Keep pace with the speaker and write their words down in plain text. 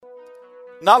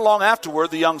Not long afterward,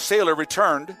 the young sailor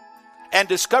returned and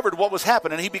discovered what was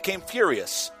happening. He became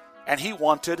furious, and he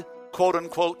wanted, quote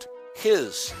unquote,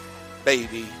 his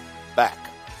baby back.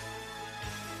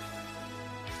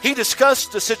 He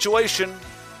discussed the situation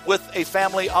with a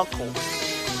family uncle.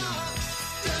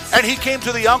 And he came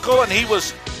to the uncle, and he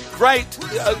was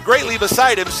greatly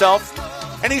beside himself.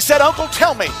 And he said, "Uncle,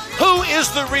 tell me, who is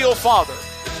the real father?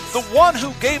 The one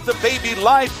who gave the baby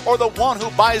life or the one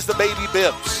who buys the baby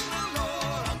bibs?"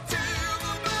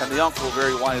 And the uncle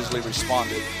very wisely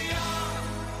responded,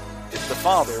 "The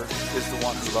father is the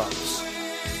one who loves."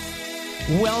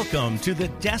 Welcome to the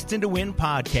Destined to Win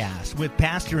podcast with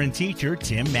pastor and teacher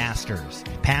Tim Masters.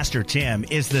 Pastor Tim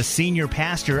is the senior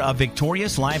pastor of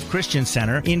Victorious Life Christian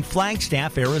Center in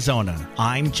Flagstaff, Arizona.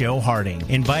 I'm Joe Harding,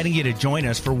 inviting you to join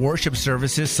us for worship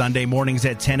services Sunday mornings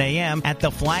at 10 a.m. at the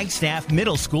Flagstaff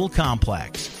Middle School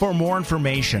Complex. For more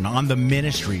information on the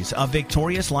ministries of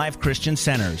Victorious Life Christian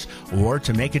Centers or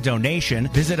to make a donation,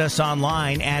 visit us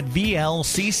online at vlccaz.org.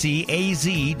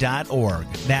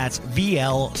 That's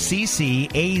vlccaz.org.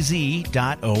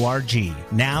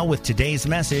 Now with today's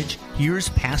message, here's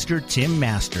Pastor Tim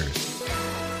Masters.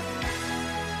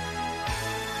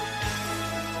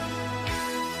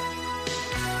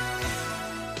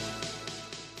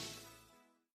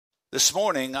 This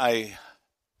morning, I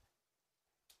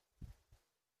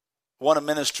want to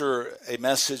minister a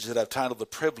message that I've titled "The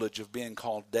Privilege of Being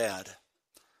Called Dad."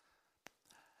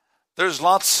 There's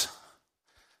lots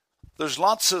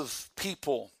of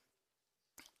people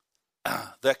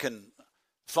that can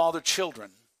father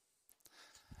children,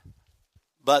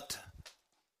 but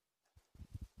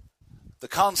the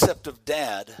concept of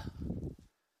dad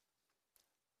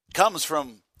comes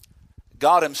from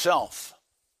God Himself.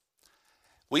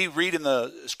 We read in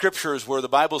the scriptures where the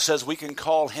Bible says we can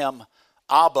call Him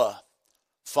Abba,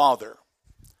 Father.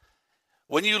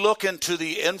 When you look into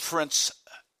the inference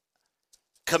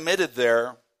committed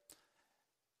there,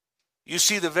 you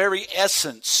see the very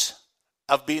essence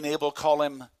of being able to call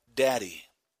Him Daddy.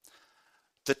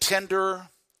 The tender,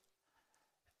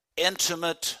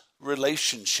 intimate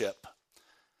relationship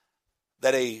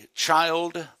that a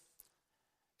child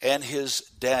and his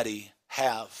daddy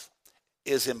have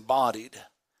is embodied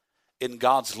in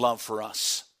God's love for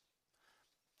us.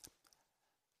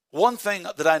 One thing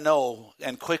that I know,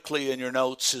 and quickly in your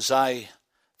notes, as I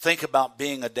think about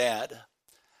being a dad,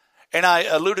 and I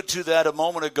alluded to that a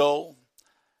moment ago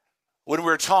when we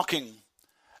were talking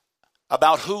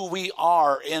about who we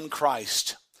are in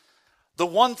Christ. The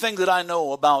one thing that I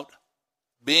know about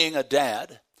being a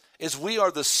dad is we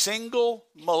are the single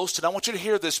most, and I want you to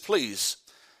hear this please,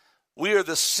 we are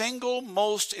the single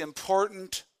most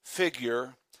important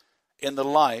figure in the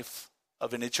life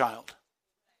of any child.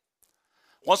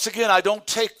 Once again, I don't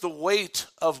take the weight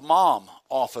of mom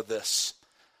off of this.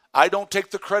 I don't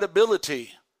take the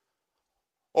credibility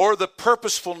or the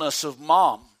purposefulness of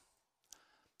mom.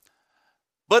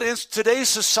 But in today's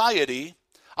society,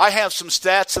 I have some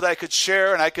stats that I could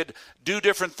share, and I could do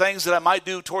different things that I might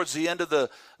do towards the end of the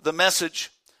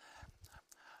message.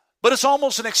 But it's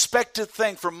almost an expected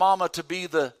thing for mama to be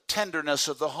the tenderness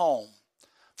of the home,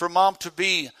 for mom to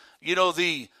be,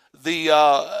 the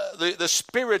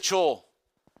spiritual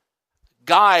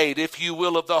guide, if you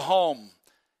will, of the home.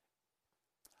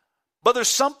 But there's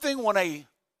something when a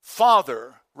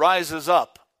father rises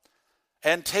up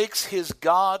and takes his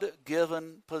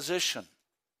God-given position.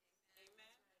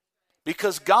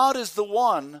 Because God is the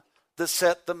one that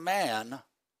set the man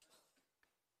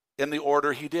in the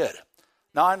order He did.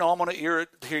 Now, I know I'm going to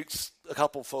irritate a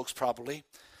couple folks probably,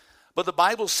 but the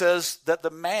Bible says that the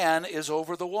man is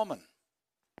over the woman.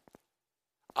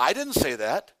 I didn't say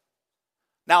that.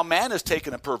 Now, man has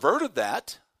taken and perverted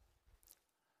that,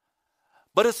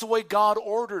 but it's the way God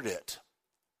ordered it.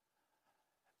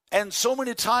 And so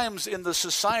many times in the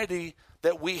society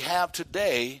that we have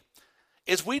today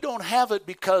is we don't have it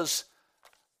because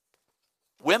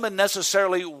women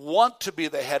necessarily want to be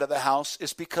the head of the house.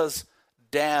 It's because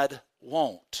dad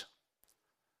won't.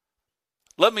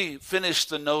 Let me finish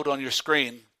the note on your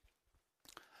screen.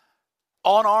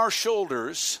 On our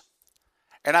shoulders,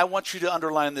 and I want you to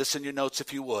underline this in your notes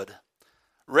if you would,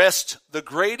 rest the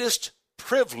greatest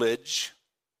privilege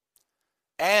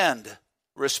and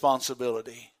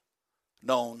responsibility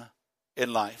known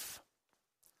in life.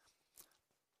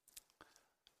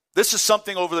 This is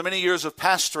something over the many years of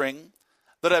pastoring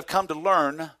that I've come to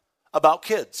learn about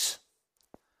kids.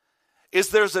 Is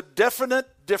there's a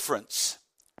definite difference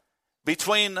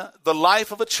between the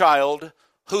life of a child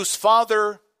whose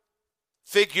father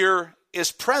figure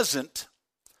is present,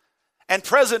 and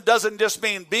present doesn't just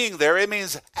mean being there, it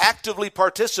means actively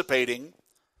participating,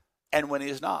 and when he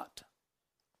is not.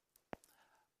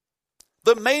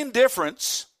 The main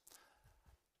difference,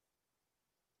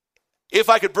 if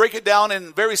I could break it down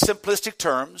in very simplistic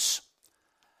terms,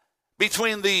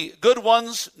 between the good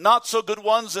ones, not so good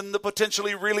ones, and the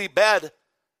potentially really bad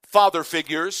father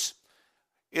figures,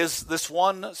 is this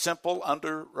one simple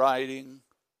underwriting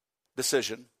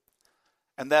decision,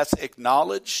 and that's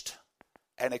acknowledged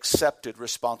and accepted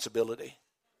responsibility.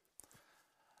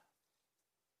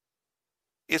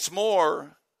 It's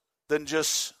more than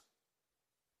just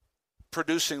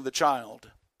producing the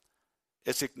child.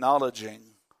 It's acknowledging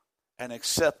and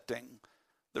accepting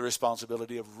the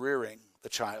responsibility of rearing the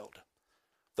child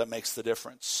that makes the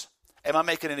difference. Am I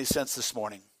making any sense this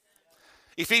morning?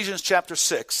 Ephesians chapter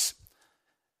 6.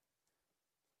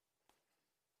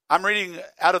 I'm reading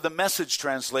out of the Message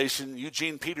translation,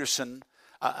 Eugene Peterson.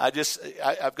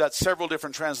 I've got several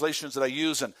different translations that I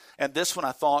use, and this one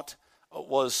I thought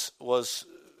was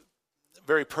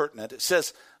very pertinent. It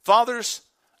says, fathers,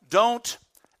 don't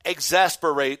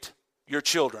exasperate your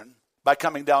children by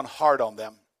coming down hard on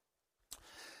them.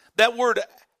 That word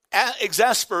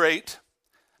exasperate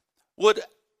would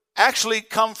actually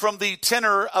come from the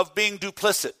tenor of being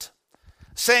duplicit,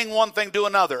 saying one thing, do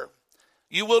another.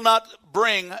 You will not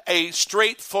bring a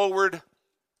straightforward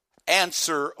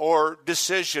answer or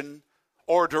decision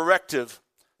or directive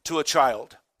to a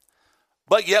child.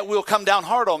 But yet we'll come down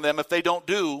hard on them if they don't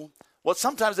do what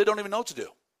sometimes they don't even know what to do.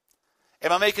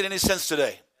 Am I making any sense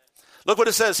today? Look what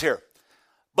it says here.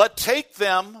 But take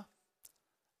them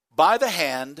by the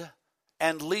hand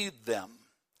and lead them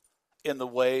in the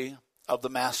way of the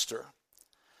master.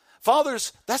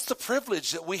 Fathers, that's the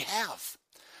privilege that we have.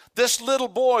 This little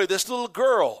boy, this little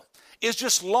girl is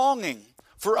just longing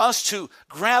for us to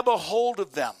grab a hold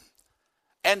of them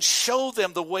and show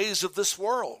them the ways of this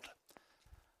world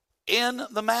in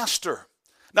the master.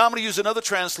 Now I'm going to use another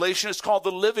translation. It's called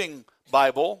the Living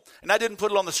Bible. And I didn't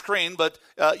put it on the screen, but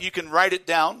you can write it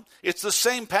down. It's the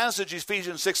same passage,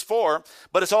 Ephesians 6:4,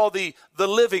 but it's all the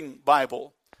Living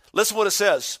Bible. Listen what it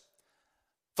says.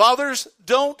 Fathers,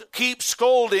 don't keep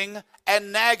scolding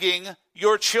and nagging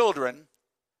your children,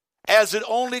 as it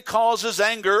only causes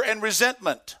anger and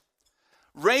resentment.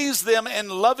 Raise them in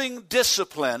loving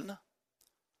discipline,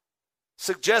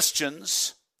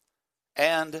 suggestions,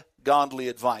 and godly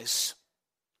advice.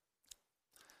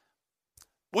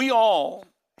 We all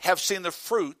have seen the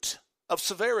fruit of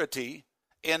severity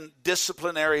in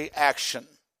disciplinary action.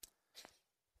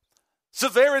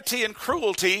 Severity and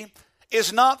cruelty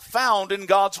is not found in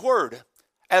God's word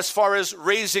as far as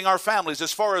raising our families,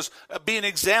 as far as being an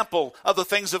example of the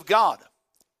things of God.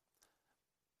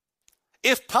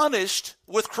 If punished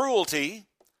with cruelty,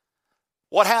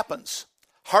 what happens?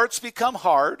 Hearts become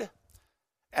hard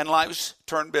and lives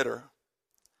turn bitter.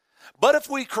 But if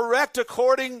we correct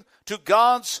according to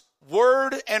God's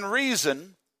word and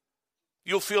reason,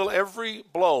 you'll feel every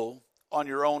blow on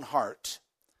your own heart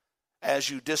as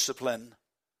you discipline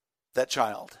that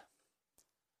child.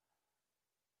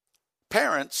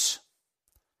 Parents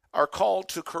are called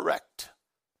to correct,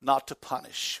 not to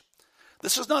punish.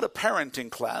 This is not a parenting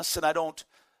class, and I don't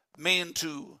mean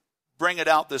to bring it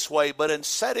out this way, but in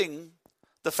setting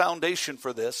the foundation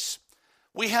for this,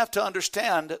 we have to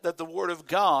understand that the Word of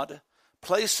God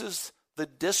places the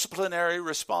disciplinary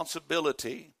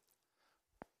responsibility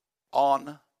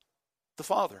on the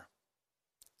father,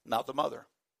 not the mother.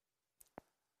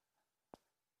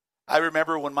 I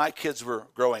remember when my kids were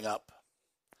growing up,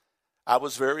 I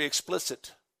was very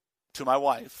explicit to my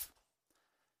wife.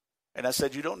 And I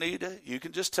said, you don't need it. You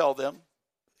can just tell them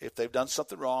if they've done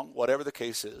something wrong, whatever the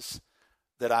case is,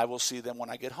 that I will see them when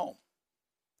I get home.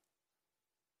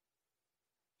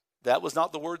 That was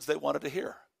not the words they wanted to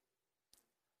hear.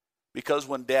 Because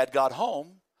when Dad got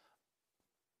home,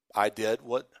 I did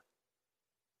what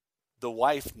the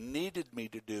wife needed me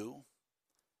to do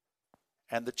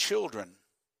and the children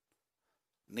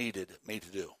needed me to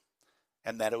do.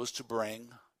 And that it was to bring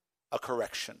a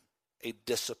correction, a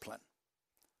discipline.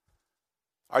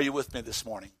 Are you with me this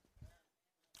morning?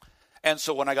 And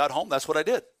so when I got home, that's what I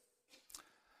did.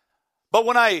 But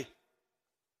when I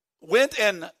went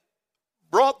and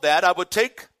brought that, I would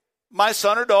take my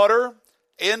son or daughter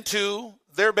into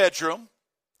their bedroom,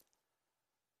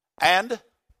 and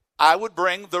I would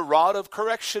bring the rod of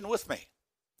correction with me.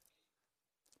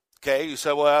 Okay, you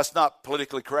say, well, that's not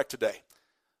politically correct today.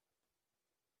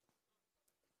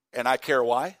 And I care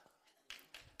why.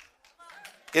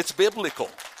 It's biblical.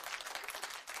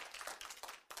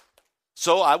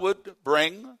 So I would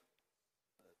bring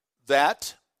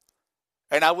that,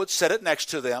 and I would set it next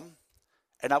to them,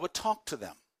 and I would talk to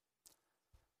them.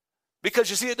 Because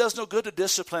you see, it does no good to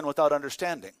discipline without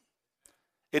understanding.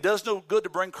 It does no good to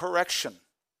bring correction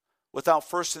without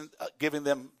first giving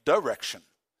them direction.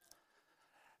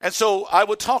 And so I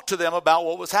would talk to them about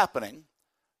what was happening,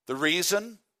 the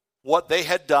reason, what they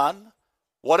had done,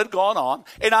 what had gone on,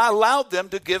 and I allowed them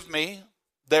to give me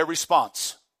their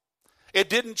response. It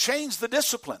didn't change the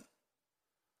discipline,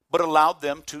 but allowed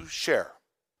them to share.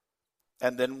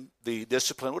 And then the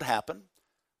discipline would happen.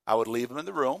 I would leave them in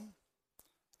the room,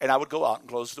 and I would go out and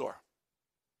close the door.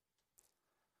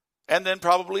 And then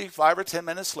probably 5 or 10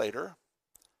 minutes later,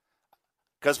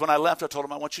 because when I left, I told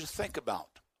them, I want you to think about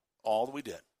all that we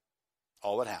did,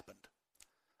 all that happened.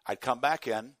 I'd come back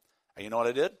in, and you know what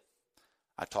I did?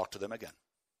 I talked to them again.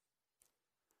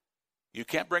 You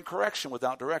can't bring correction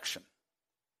without direction.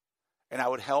 And I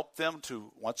would help them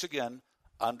to, once again,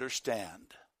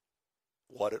 understand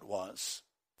what it was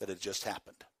that had just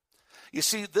happened. You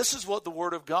see, this is what the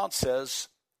Word of God says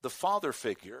the father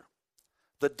figure,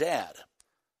 the dad,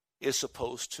 is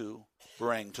supposed to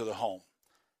bring to the home.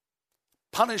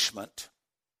 Punishment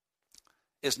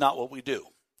is not what we do.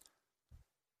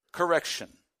 Correction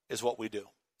is what we do.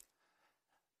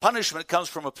 Punishment comes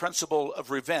from a principle of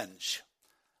revenge.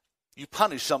 You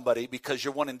punish somebody because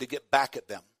you're wanting to get back at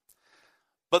them.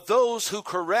 But those who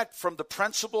correct from the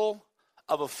principle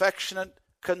of affectionate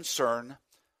concern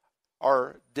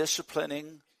are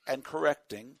disciplining and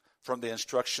correcting from the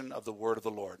instruction of the word of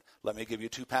the Lord. Let me give you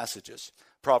 2 passages.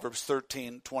 Proverbs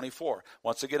 13:24.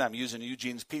 Once again, I'm using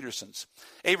Eugene Peterson's.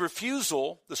 A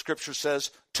refusal, the scripture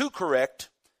says, to correct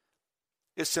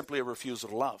is simply a refusal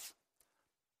to love.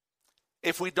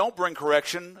 If we don't bring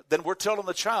correction, then we're telling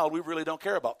the child we really don't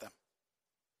care about them.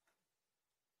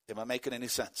 Am I making any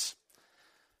sense?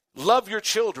 Love your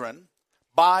children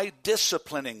by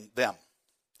disciplining them.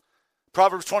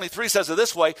 Proverbs 23 says it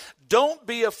this way, don't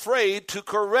be afraid to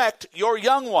correct your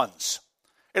young ones.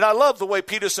 And I love the way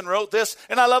Peterson wrote this,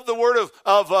 and I love the word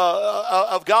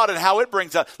of God and how it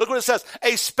brings up. Look what it says,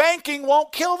 a spanking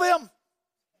won't kill them.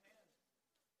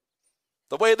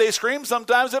 The way they scream,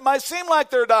 sometimes it might seem like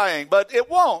they're dying, but it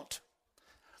won't.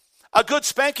 A good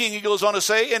spanking, he goes on to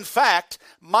say, in fact,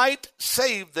 might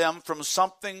save them from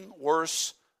something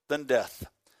worse than death.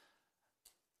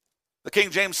 The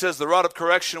King James says the rod of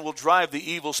correction will drive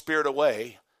the evil spirit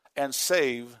away and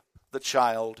save the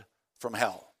child from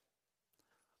hell.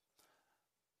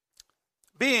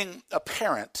 Being a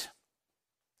parent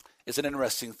is an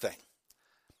interesting thing.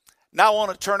 Now I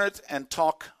want to turn it and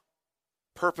talk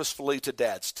purposefully to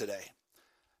dads today.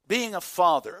 Being a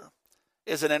father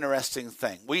is an interesting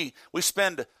thing. We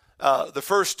spend the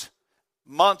first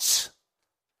months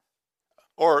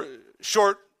or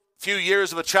short few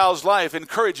years of a child's life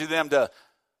encouraging them to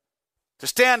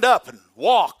stand up and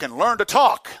walk and learn to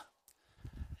talk.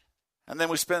 And then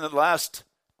we spend the last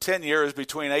 10 years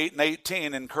between 8 and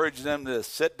 18 encouraging them to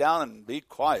sit down and be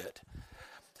quiet.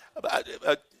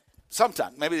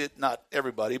 Sometimes, maybe not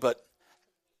everybody, but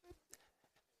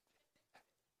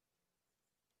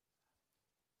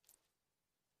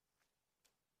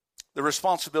the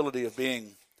responsibility of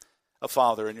being a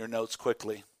father, in your notes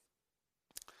quickly.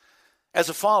 As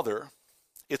a father,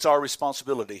 it's our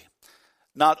responsibility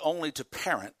not only to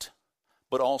parent,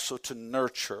 but also to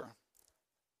nurture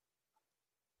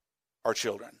our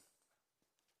children.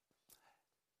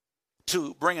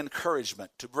 To bring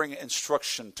encouragement, to bring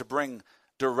instruction, to bring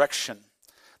direction.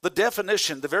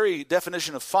 The very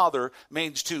definition of father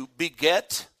means to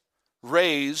beget,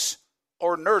 raise,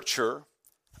 or nurture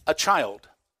a child.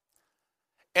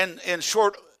 And in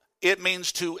short, it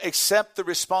means to accept the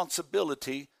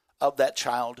responsibility of that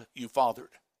child you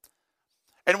fathered.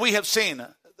 And we have seen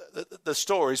the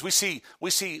stories. We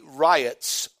see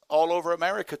riots all over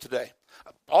America today,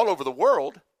 all over the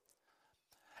world.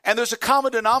 And there's a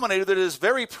common denominator that is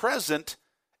very present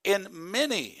in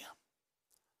many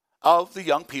of the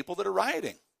young people that are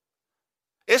rioting.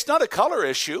 It's not a color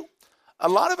issue. A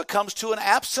lot of it comes to an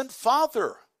absent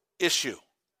father issue.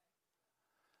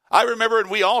 I remember, and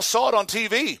we all saw it on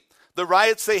TV, the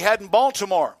riots they had in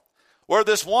Baltimore, where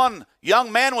this one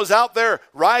young man was out there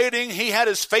rioting. He had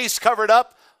his face covered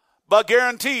up, but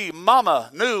guarantee mama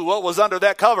knew what was under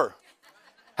that cover.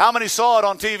 How many saw it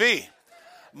on TV?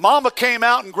 Mama came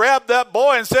out and grabbed that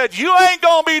boy and said, you ain't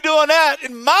going to be doing that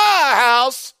in my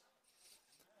house.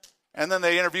 And then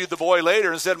they interviewed the boy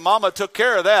later and said, Mama took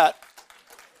care of that.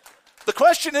 The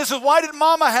question is why did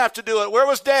Mama have to do it? Where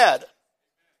was Dad?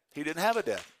 He didn't have a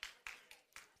dad.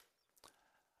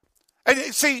 And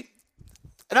see,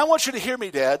 and I want you to hear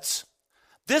me, dads.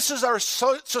 This is our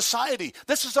society.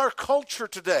 This is our culture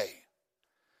today.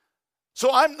 So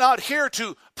I'm not here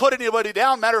to put anybody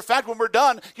down. Matter of fact, when we're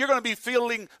done, you're going to be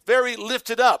feeling very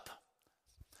lifted up.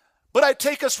 But I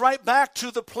take us right back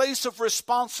to the place of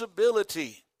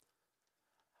responsibility.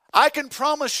 I can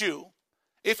promise you,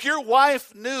 if your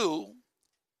wife knew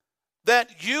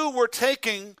that you were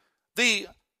taking the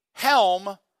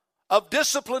helm of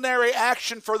disciplinary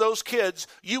action for those kids,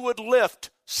 you would lift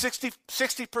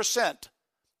 60%,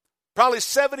 probably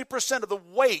 70% of the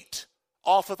weight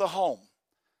off of the home,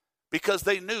 because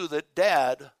they knew that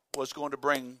dad was going to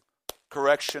bring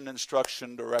correction,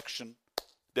 instruction, direction,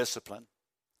 discipline.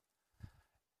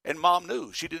 And mom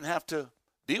knew she didn't have to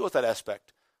deal with that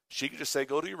aspect. She could just say,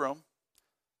 go to your room.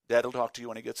 Dad will talk to you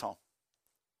when he gets home.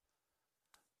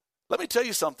 Let me tell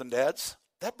you something, dads.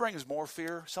 That brings more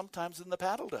fear sometimes than the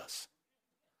paddle does,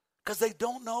 because they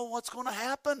don't know what's going to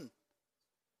happen.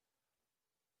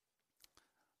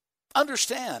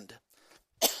 Understand.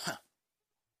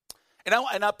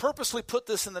 And I purposely put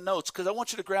this in the notes because I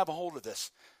want you to grab a hold of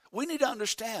this. We need to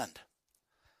understand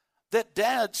that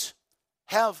dads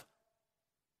have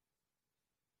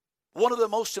one of the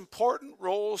most important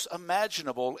roles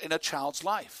imaginable in a child's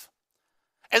life.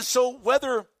 And so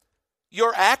whether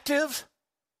you're active,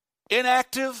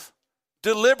 inactive,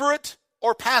 deliberate,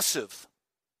 or passive,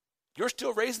 you're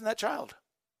still raising that child.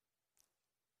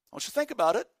 I want you to think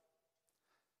about it.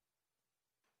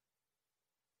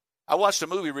 I watched a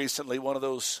movie recently, one of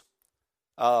those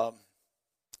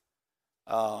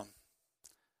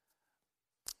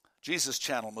Jesus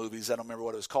Channel movies. I don't remember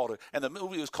what it was called. And the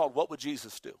movie was called What Would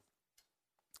Jesus Do?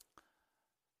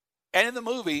 And in the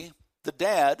movie, the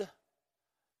dad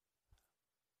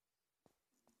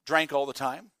drank all the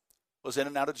time, was in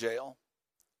and out of jail.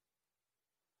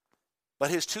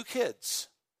 But his two kids,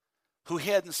 who he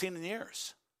hadn't seen in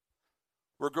years,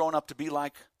 were growing up to be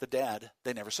like the dad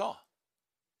they never saw.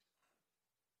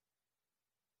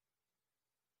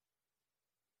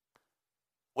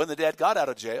 When the dad got out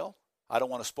of jail, I don't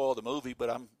want to spoil the movie, but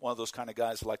I'm one of those kind of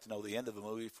guys who like to know the end of the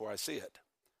movie before I see it.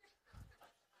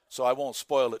 So I won't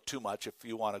spoil it too much if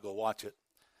you want to go watch it.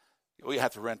 We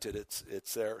have to rent it.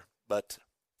 It's there. But,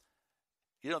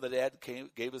 you know, the dad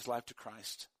gave his life to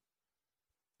Christ.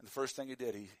 And the first thing he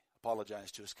did, he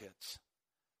apologized to his kids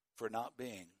for not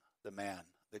being the man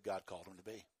that God called him to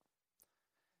be.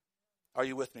 Are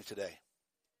you with me today?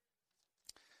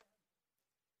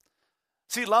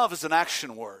 See, love is an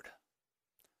action word.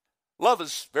 Love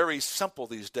is very simple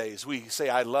these days. We say,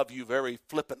 I love you very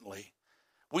flippantly.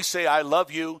 We say, I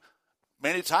love you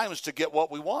many times to get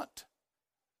what we want.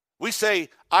 We say,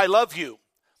 I love you.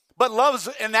 But love is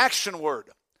an action word.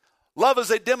 Love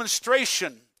is a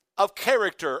demonstration of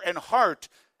character and heart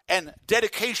and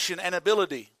dedication and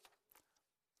ability.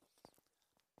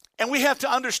 And we have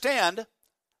to understand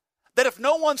that if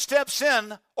no one steps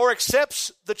in or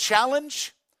accepts the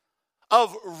challenge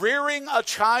of rearing a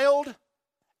child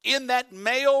in that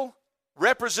male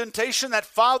representation, that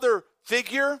father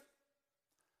figure,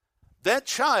 that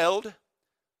child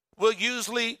will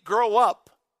usually grow up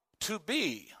to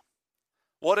be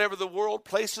whatever the world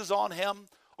places on him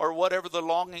or whatever the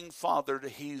longing father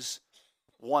that he's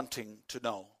wanting to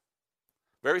know.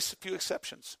 Very few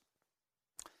exceptions.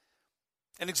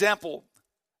 An example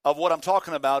of what I'm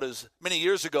talking about is many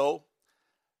years ago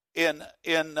in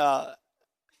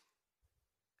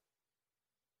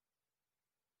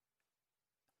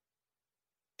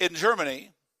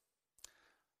Germany,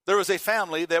 there was a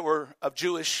family that were of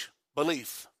Jewish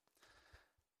belief.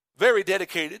 Very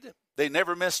dedicated. They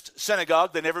never missed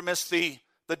synagogue. They never missed the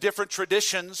different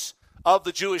traditions of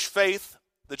the Jewish faith,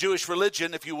 the Jewish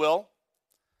religion, if you will.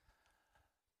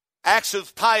 Acts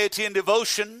of piety and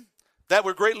devotion that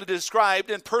were greatly described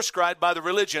and prescribed by the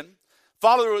religion.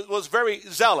 Father was very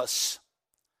zealous.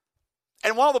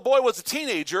 And while the boy was a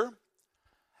teenager,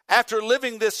 after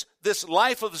living this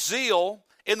life of zeal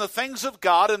in the things of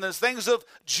God and the things of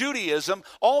Judaism,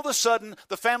 all of a sudden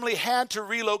the family had to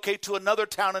relocate to another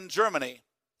town in Germany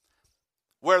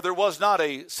where there was not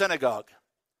a synagogue.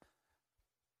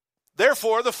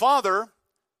 Therefore, the father,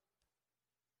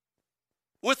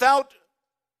 without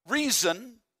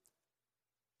reason,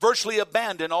 virtually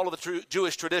abandoned all of the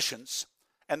Jewish traditions,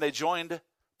 and they joined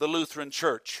the Lutheran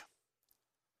Church.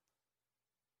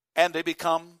 And they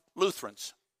become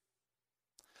Lutherans.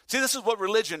 See, this is what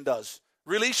religion does.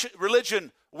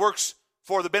 Religion works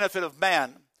for the benefit of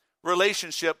man.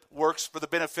 Relationship works for the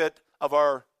benefit of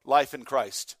our life in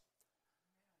Christ.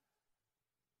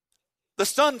 The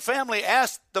son family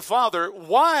asked the father,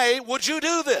 why would you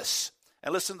do this?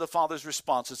 And listen to the father's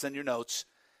responses in your notes.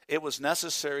 It was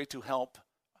necessary to help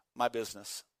my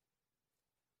business.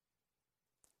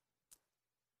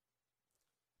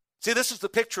 See, this is the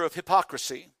picture of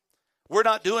hypocrisy. We're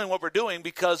not doing what we're doing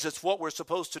because it's what we're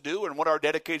supposed to do and what our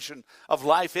dedication of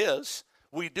life is.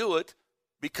 We do it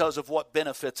because of what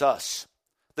benefits us.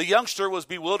 The youngster was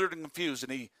bewildered and confused,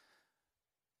 and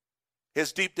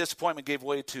his deep disappointment gave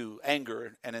way to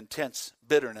anger and intense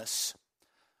bitterness.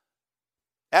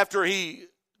 After he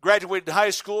graduated high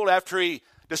school, after he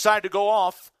decided to go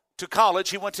off to college,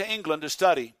 he went to England to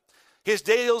study. His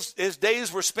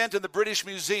days were spent in the British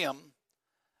Museum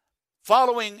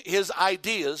following his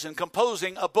ideas and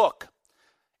composing a book.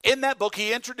 In that book,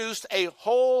 he introduced a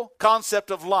whole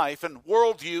concept of life and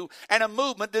worldview and a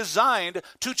movement designed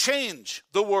to change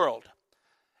the world.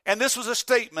 And this was a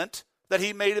statement that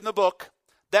he made in the book,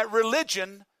 that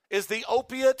religion is the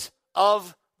opiate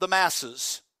of the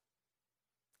masses.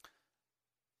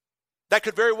 That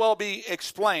could very well be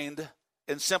explained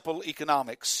in simple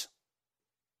economics.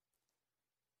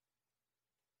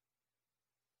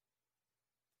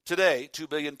 Today, 2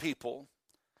 billion people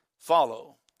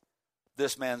follow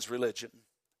this man's religion,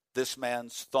 this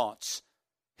man's thoughts.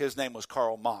 His name was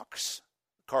Karl Marx.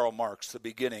 Karl Marx, the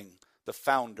beginning, the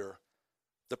founder,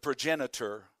 the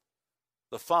progenitor,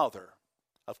 the father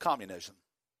of communism.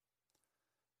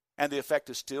 And the effect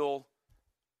is still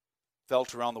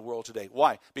felt around the world today.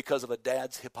 Why? Because of a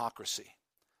dad's hypocrisy.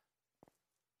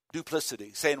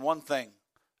 Duplicity, saying one thing,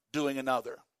 doing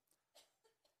another.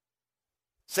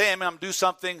 Saying I'm going to do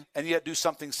something and yet do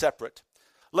something separate.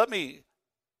 Let me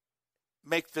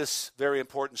make this very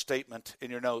important statement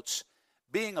in your notes.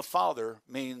 Being a father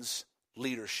means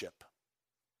leadership.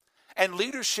 And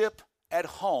leadership at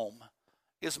home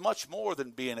is much more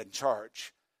than being in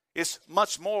charge. It's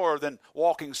much more than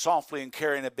walking softly and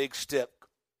carrying a big stick.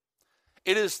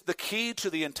 It is the key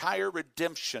to the entire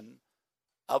redemption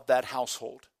of that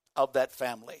household, of that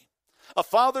family. A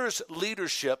father's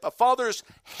leadership, a father's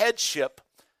headship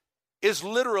is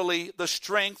literally the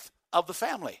strength of the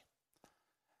family.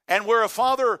 And where a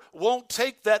father won't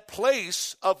take that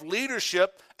place of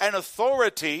leadership and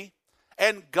authority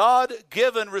and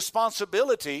God-given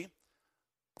responsibility,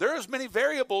 there's many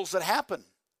variables that happen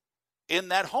in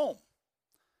that home.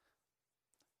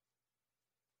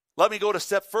 Let me go a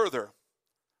step further.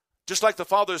 Just like the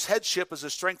father's headship is the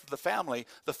strength of the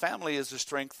family is the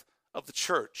strength of the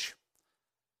church.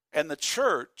 And the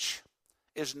church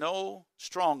is no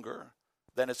stronger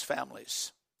than its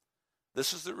families.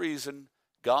 This is the reason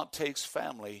God takes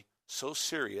family so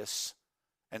serious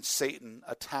and Satan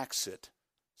attacks it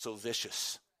so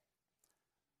vicious.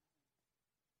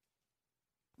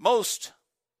 Most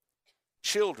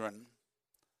children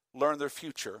learn their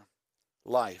future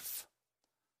life,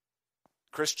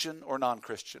 Christian or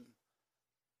non-Christian,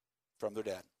 from their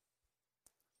dad.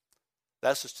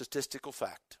 That's a statistical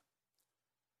fact.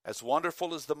 As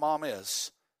wonderful as the mom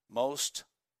is, most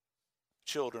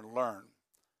children learn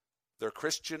their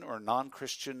Christian or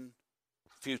non-Christian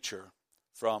future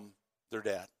from their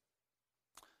dad.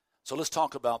 So let's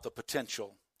talk about the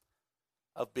potential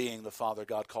of being the father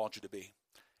God called you to be.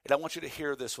 And I want you to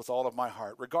hear this with all of my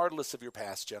heart, regardless of your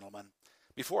past, gentlemen.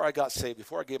 Before I got saved,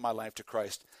 before I gave my life to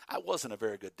Christ, I wasn't a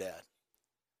very good dad.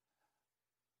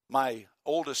 My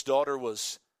oldest daughter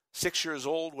was 6 years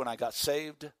old when I got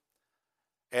saved,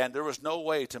 and there was no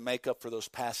way to make up for those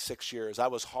past 6 years. I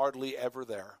was hardly ever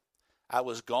there. I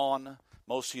was gone.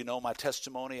 Most of you know my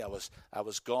testimony. I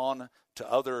was gone to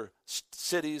other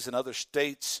cities and other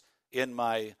states in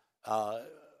my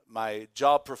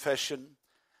job profession.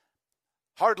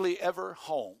 Hardly ever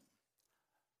home.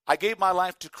 I gave my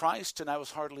life to Christ and I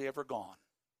was hardly ever gone.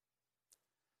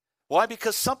 Why?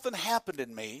 Because something happened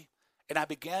in me and I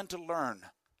began to learn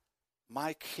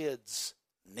my kids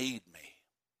need me.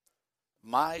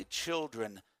 My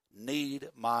children need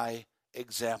my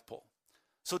example.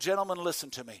 So gentlemen, listen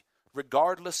to me.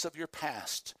 Regardless of your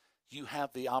past, you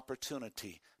have the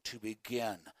opportunity to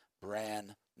begin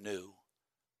brand new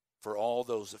for all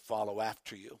those that follow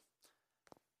after you.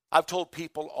 I've told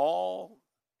people all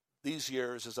these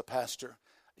years as a pastor,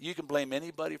 you can blame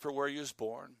anybody for where you was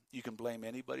born. You can blame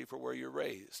anybody for where you're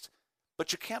raised.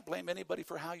 But you can't blame anybody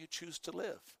for how you choose to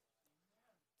live.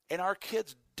 And our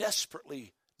kids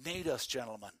desperately need us,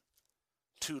 gentlemen,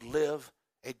 to live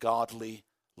a godly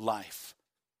life.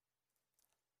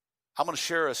 I'm going to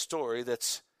share a story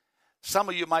that's, some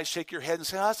of you might shake your head and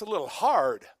say, oh, that's a little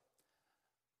hard.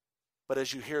 But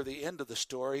as you hear the end of the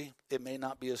story, it may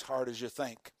not be as hard as you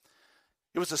think.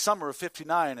 It was the summer of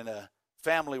 '59, and a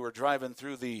family were driving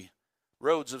through the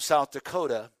roads of South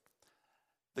Dakota.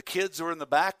 The kids were in the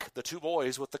back, the two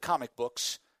boys with the comic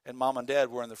books, and mom and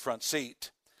dad were in the front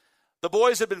seat. The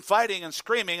boys had been fighting and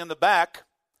screaming in the back,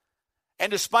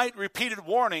 and despite repeated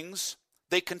warnings,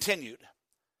 they continued.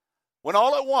 When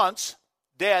all at once,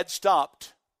 Dad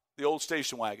stopped the old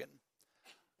station wagon,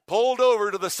 pulled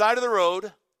over to the side of the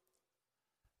road,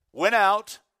 went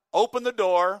out, opened the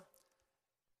door,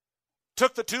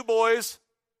 took the two boys,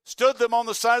 stood them on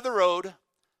the side of the road,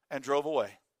 and drove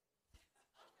away.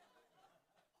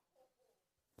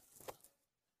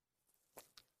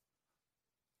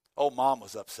 Oh, Mom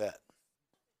was upset.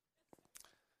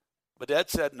 But Dad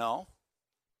said, no,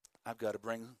 I've got to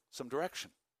bring some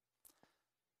direction.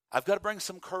 I've got to bring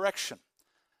some correction.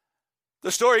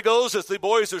 The story goes, as the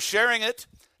boys are sharing it,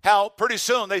 how pretty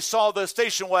soon they saw the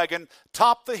station wagon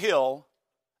top the hill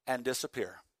and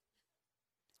disappear.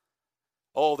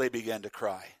 Oh, they began to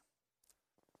cry.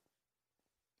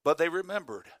 But they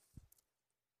remembered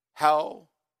how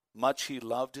much he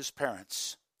loved his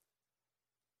parents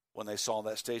when they saw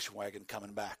that station wagon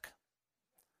coming back.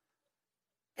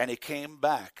 And he came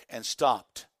back and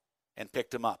stopped and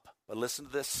picked him up. But listen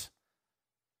to this.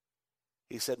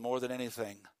 He said, more than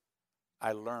anything,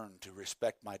 I learned to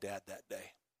respect my dad that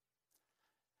day.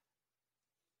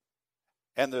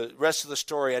 And the rest of the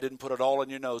story, I didn't put it all in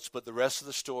your notes, but the rest of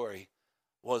the story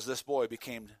was this boy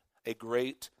became a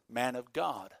great man of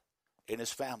God in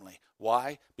his family.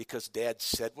 Why? Because Dad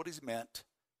said what he meant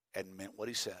and meant what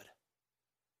he said,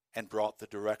 and brought the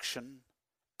direction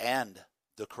and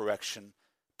the correction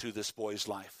to this boy's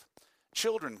life.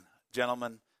 Children,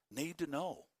 gentlemen, need to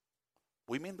know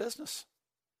we mean business.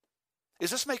 Is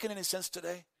this making any sense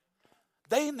today?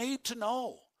 They need to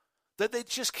know that they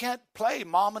just can't play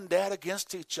mom and dad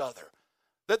against each other.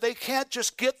 That they can't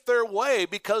just get their way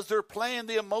because they're playing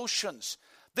the emotions.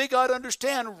 They got to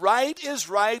understand right is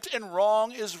right and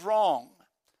wrong is wrong.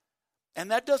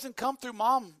 And that doesn't come through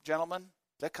mom, gentlemen.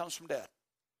 That comes from dad.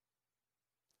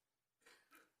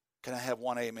 Can I have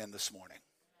one amen this morning?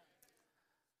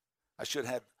 I should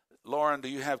have. Lauren,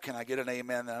 can I get an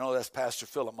amen? I know that's Pastor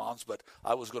Philemon's, but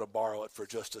I was going to borrow it for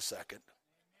just a second.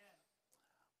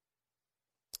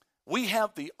 We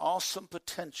have the awesome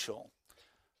potential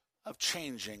of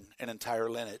changing an entire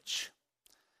lineage.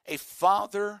 A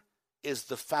father is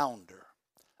the founder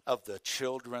of the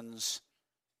children's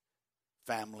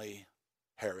family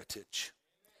heritage.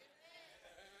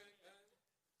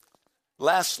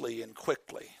 Lastly and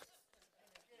quickly,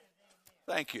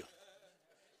 thank you.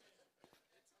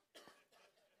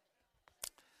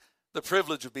 The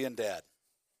privilege of being dad.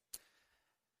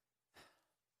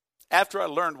 After I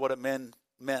learned what it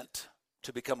meant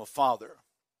to become a father,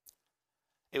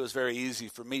 it was very easy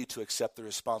for me to accept the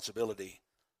responsibility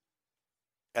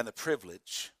and the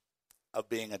privilege of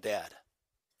being a dad.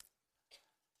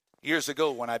 Years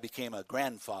ago, when I became a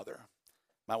grandfather,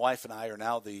 my wife and I are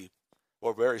now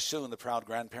very soon, the proud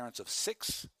grandparents of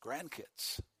 6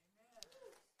 grandkids.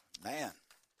 Man.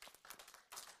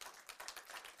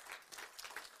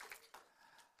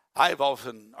 I've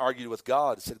often argued with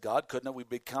God and said, God, couldn't we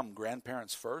become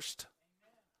grandparents first?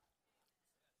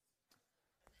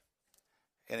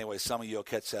 Anyway, some of you will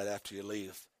catch that after you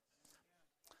leave.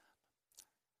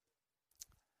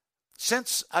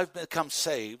 Since I've become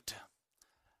saved,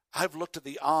 I've looked at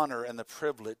the honor and the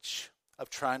privilege of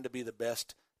trying to be the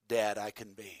best dad I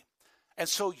can be. And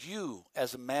so you,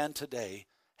 as a man today,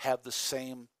 have the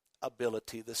same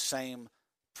ability, the same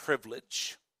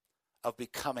privilege of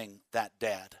becoming that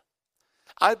dad.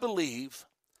 I believe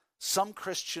some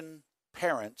Christian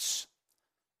parents,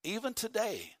 even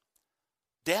today,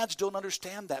 dads don't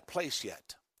understand that place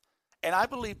yet. And I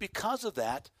believe because of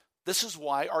that, this is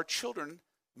why our children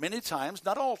many times,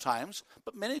 not all times,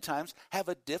 but many times have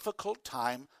a difficult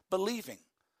time believing.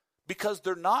 Because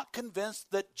they're not convinced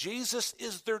that Jesus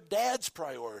is their dad's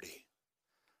priority.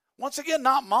 Once again,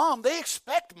 not mom. They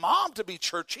expect mom to be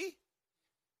churchy.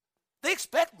 They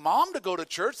expect mom to go to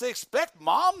church. They expect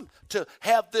mom to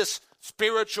have this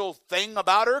spiritual thing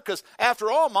about her, because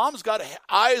after all, mom's got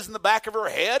eyes in the back of her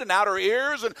head and out her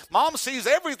ears, and mom sees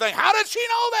everything. How did she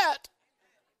know that?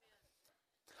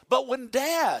 But when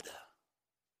dad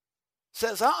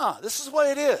says, this is the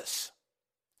way it is,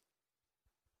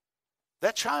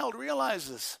 that child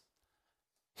realizes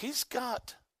he's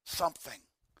got something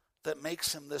that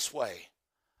makes him this way,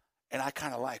 and I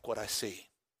kind of like what I see.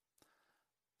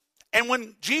 And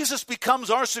when Jesus becomes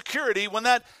our security, when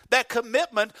that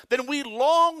commitment, then we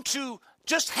long to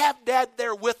just have dad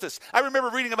there with us. I remember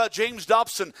reading about James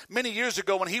Dobson many years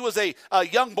ago when he was a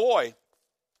young boy.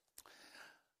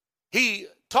 He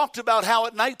talked about how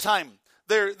at nighttime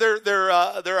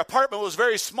their apartment was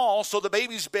very small, so the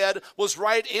baby's bed was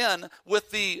right in with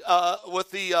the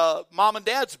mom and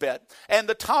dad's bed. And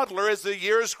the toddler, as the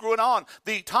years grew on,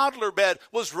 the toddler bed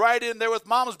was right in there with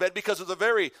mom's bed because of the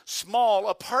very small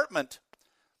apartment.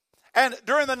 And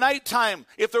during the nighttime,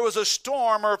 if there was a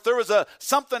storm or if there was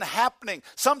something happening,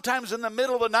 sometimes in the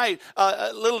middle of the night,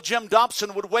 little Jim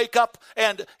Dobson would wake up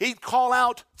and he'd call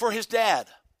out for his dad.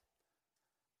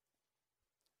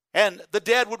 And the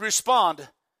dad would respond,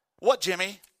 "What,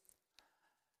 Jimmy?"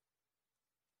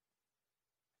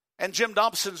 And Jim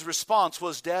Dobson's response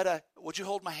was, "Dad, would you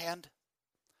hold my hand?"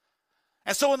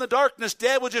 And so in the darkness,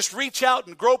 Dad would just reach out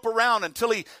and grope around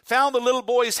until he found the little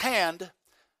boy's hand,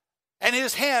 and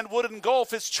his hand would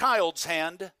engulf his child's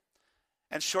hand.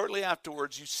 And shortly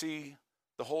afterwards, you see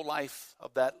the whole life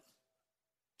of that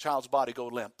child's body go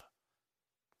limp.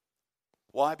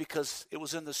 Why? Because it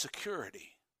was in the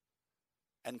security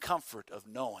and comfort of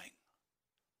knowing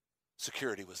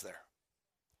security was there.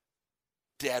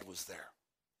 Dad was there.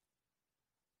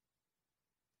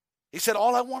 He said,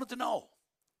 all I wanted to know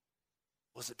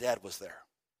was that Dad was there.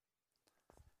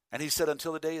 And he said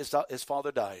until the day his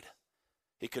father died,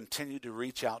 he continued to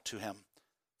reach out to him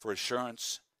for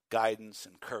assurance, guidance,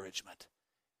 encouragement.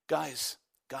 Guys,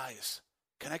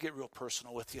 can I get real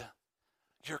personal with you?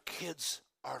 Your kids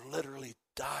are literally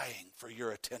dying for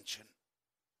your attention.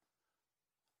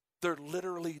 They're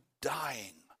literally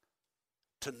dying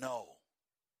to know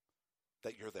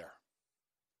that you're there.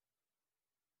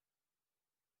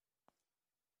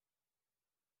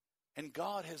 And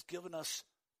God has given us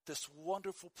this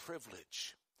wonderful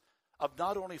privilege of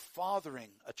not only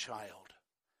fathering a child,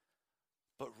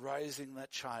 but raising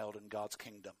that child in God's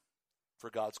kingdom for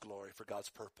God's glory, for God's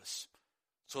purpose,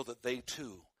 so that they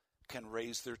too can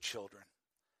raise their children.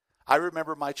 I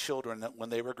remember my children that when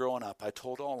they were growing up, I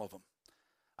told all of them,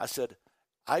 I said,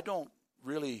 I'm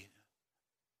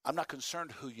not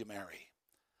concerned who you marry.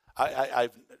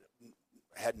 I've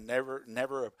had never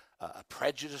a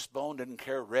prejudiced bone, didn't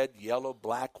care red, yellow,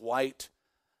 black, white.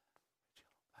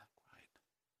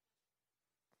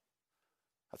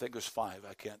 I think there's 5.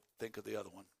 I can't think of the other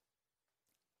one.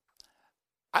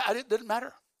 It didn't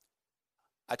matter.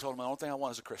 I told them the only thing I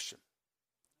want is a Christian.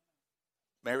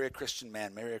 Marry a Christian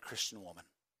man, marry a Christian woman.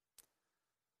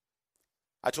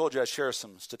 I told you I'd share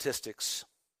some statistics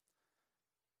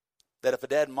that if a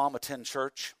dad and mom attend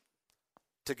church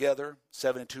together,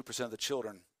 72% of the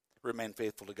children remain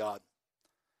faithful to God.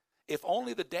 If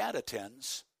only the dad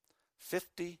attends,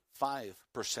 55%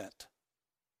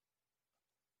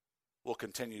 will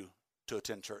continue to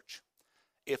attend church.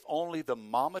 If only the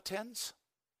mom attends,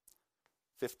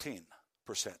 15%.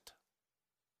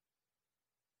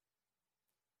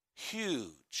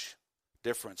 Huge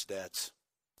difference, dads.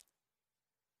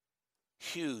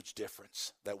 Huge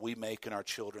difference that we make in our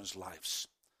children's lives.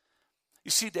 You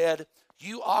see, Dad,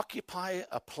 you occupy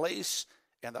a place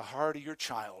in the heart of your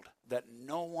child that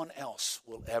no one else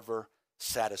will ever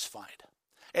satisfy.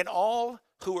 And all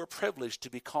who are privileged to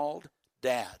be called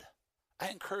Dad, I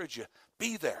encourage you,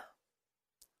 be there.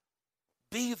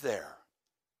 Be there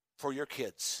for your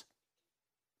kids.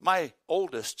 My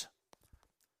oldest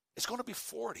is going to be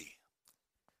 40.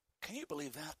 Can you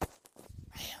believe that?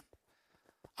 Man,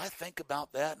 I think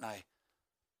about that and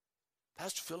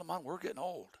Pastor Philemon, we're getting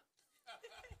old.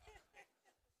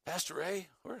 Pastor Ray,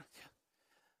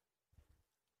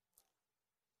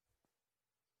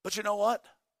 But you know what?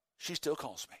 She still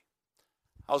calls me.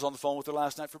 I was on the phone with her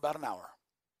last night for about an hour.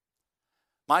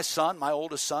 My son, my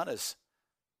oldest son is,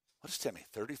 what is Timmy,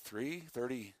 33,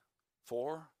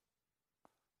 34?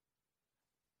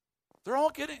 They're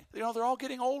all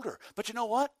getting older. But you know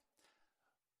what?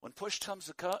 When push comes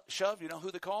to shove, you know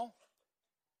who they call?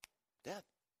 Dad.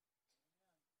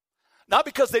 Not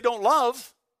because they don't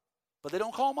love, but they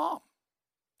don't call Mom.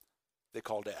 They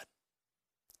call Dad.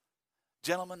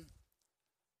 Gentlemen,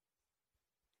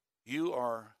 you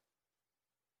are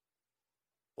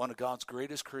one of God's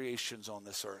greatest creations on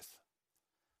this earth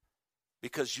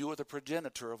because you are the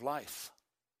progenitor of life.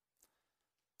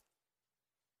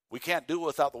 We can't do it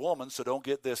without the woman, so don't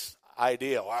get this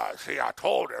idea, well, see, I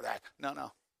told her that.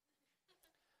 No.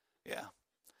 Yeah.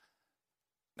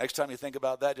 Next time you think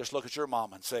about that, just look at your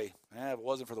mom and say, if it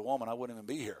wasn't for the woman, I wouldn't even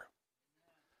be here.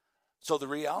 So the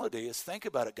reality is, think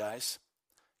about it, guys.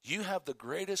 You have the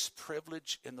greatest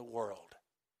privilege in the world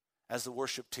as the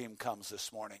worship team comes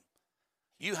this morning.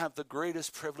 You have the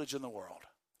greatest privilege in the world.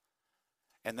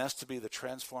 And that's to be the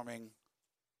transforming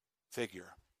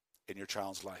figure in your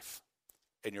child's life,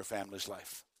 in your family's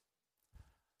life.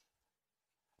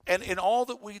 And in all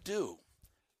that we do,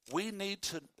 we need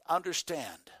to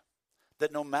understand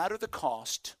that no matter the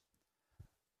cost,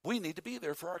 we need to be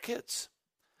there for our kids.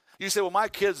 You say, well, my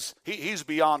kid's, he's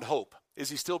beyond hope. Is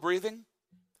he still breathing?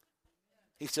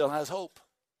 He still has hope.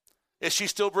 Is she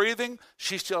still breathing?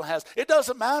 She still has. It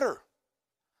doesn't matter.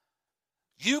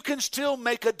 You can still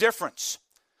make a difference.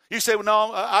 You say, well,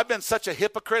 no, I've been such a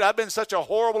hypocrite. I've been such a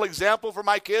horrible example for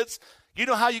my kids. You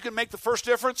know how you can make the first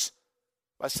difference?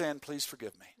 By saying, please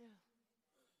forgive me. Yeah.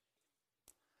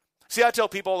 See, I tell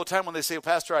people all the time when they say,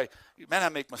 Pastor, I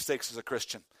make mistakes as a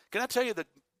Christian. Can I tell you that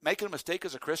making a mistake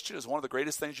as a Christian is one of the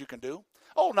greatest things you can do?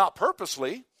 Oh, not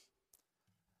purposely.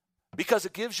 Because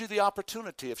it gives you the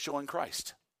opportunity of showing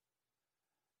Christ.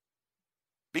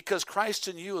 Because Christ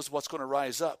in you is what's going to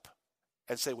rise up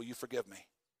and say, will you forgive me?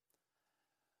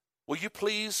 Will you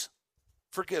please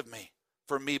forgive me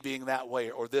for me being that way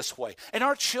or this way? And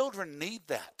our children need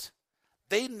that.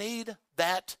 They need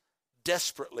that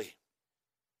desperately.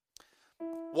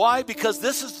 Why? Because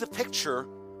this is the picture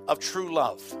of true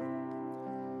love.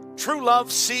 True love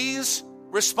sees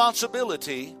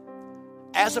responsibility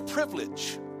as a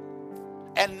privilege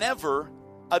and never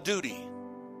a duty.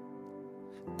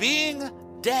 Being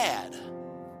dad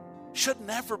should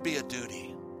never be a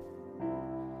duty.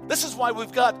 This is why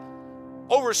we've got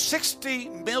over 60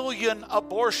 million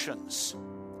abortions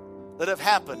that have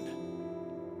happened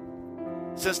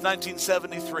since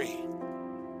 1973.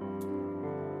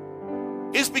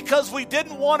 Is because we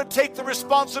didn't want to take the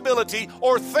responsibility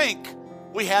or think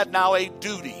we had now a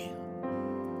duty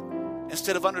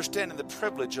instead of understanding the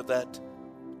privilege of that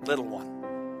little one.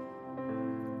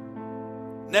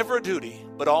 Never a duty,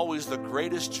 but always the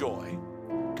greatest joy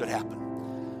could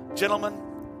happen. Gentlemen,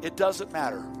 it doesn't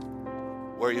matter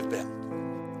where you've been.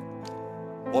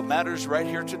 What matters right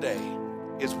here today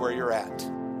is where you're at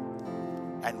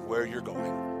and where you're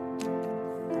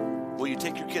going. Will you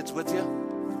take your kids with you?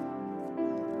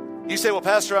 You say, well,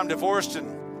 Pastor, I'm divorced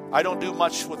and I don't do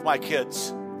much with my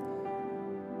kids.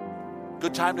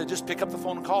 Good time to just pick up the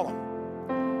phone and call them.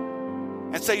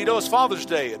 And say, it's Father's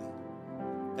Day and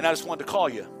I just wanted to call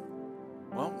you.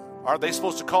 Well, are they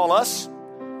supposed to call us?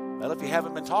 Well, if you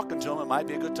haven't been talking to them, it might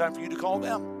be a good time for you to call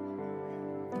them.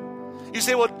 You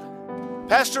say, well,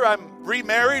 Pastor, I'm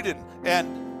remarried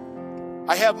and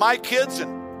I have my kids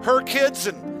and her kids,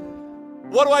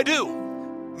 and what do I do?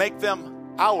 Make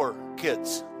them our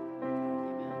kids.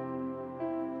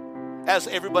 As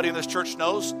everybody in this church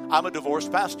knows, I'm a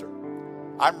divorced pastor.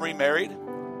 I'm remarried.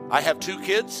 I have 2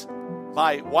 kids.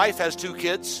 My wife has 2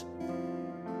 kids.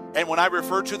 And when I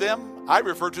refer to them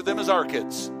as our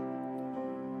kids.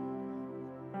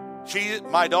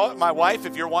 My wife,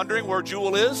 if you're wondering where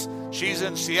Jewel is, she's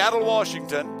in Seattle,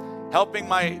 Washington, helping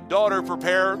my daughter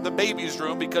prepare the baby's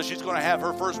room because she's going to have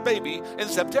her first baby in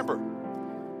September.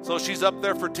 So she's up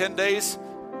there for 10 days.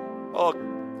 Oh,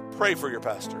 pray for your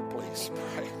pastor, please.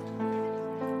 Pray.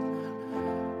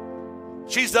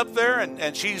 She's up there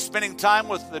and she's spending time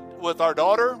with our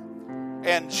daughter,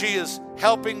 and she is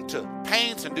helping to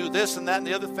paint and do this and that and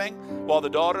the other thing while the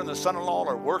daughter and the son-in-law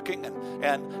are working,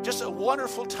 and just a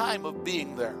wonderful time of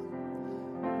being there.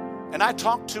 And I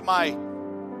talk to my,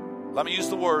 let me use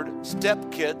the word,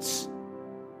 step-kids,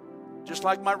 just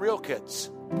like my real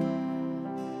kids.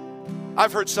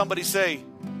 I've heard somebody say,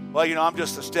 well, I'm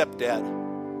just a stepdad.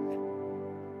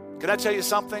 Can I tell you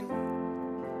something?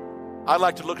 I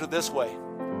like to look at it this way.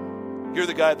 You're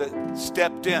the guy that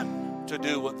stepped in to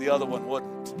do what the other one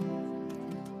wouldn't.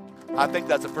 I think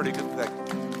that's a pretty good thing.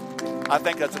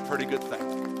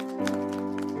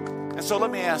 And so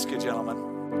let me ask you,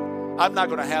 gentlemen, I'm not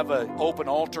going to have an open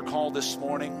altar call this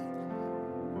morning,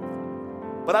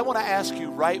 but I want to ask you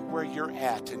right where you're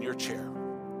at in your chair.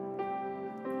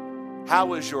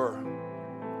 How is your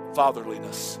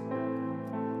fatherliness?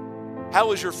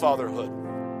 How is your fatherhood?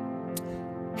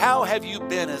 How have you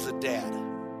been as a dad?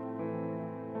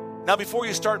 Now, before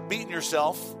you start beating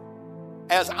yourself,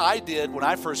 as I did when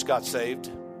I first got saved,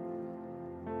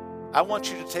 I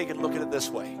want you to take and look at it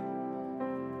this way.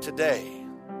 Today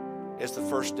is the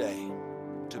first day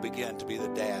to begin to be the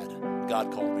dad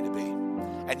God called me to be.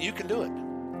 And you can do it.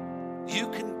 You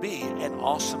can be an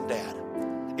awesome dad.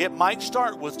 It might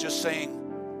start with just saying,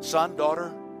 son,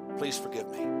 daughter, please forgive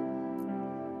me.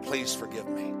 Please forgive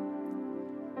me.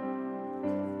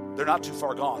 They're not too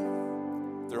far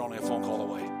gone. They're only a phone call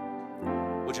away.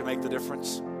 Would you make the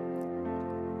difference?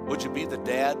 Would you be the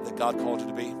dad that God called you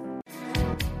to be?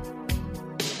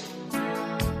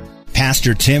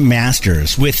 Pastor Tim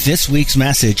Masters with this week's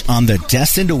message on the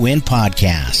Destined to Win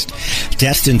podcast.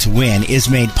 Destined to Win is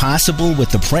made possible with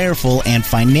the prayerful and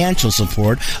financial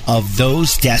support of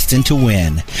those destined to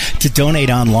win. To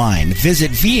donate online, visit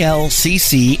vlccaz.org.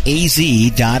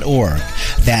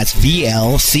 That's vlccaz.org.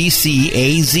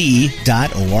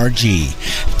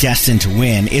 Destined to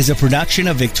Win is a production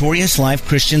of Victorious Life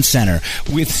Christian Center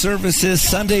with services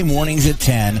Sunday mornings at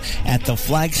 10 at the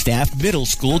Flagstaff Middle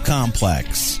School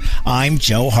Complex. I'm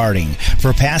Joe Harding.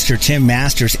 For Pastor Tim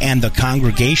Masters and the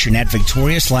congregation at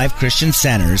Victorious Life Christian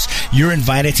Centers, you're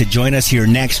invited to join us here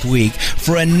next week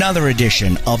for another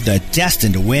edition of the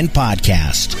Destined to Win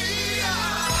podcast.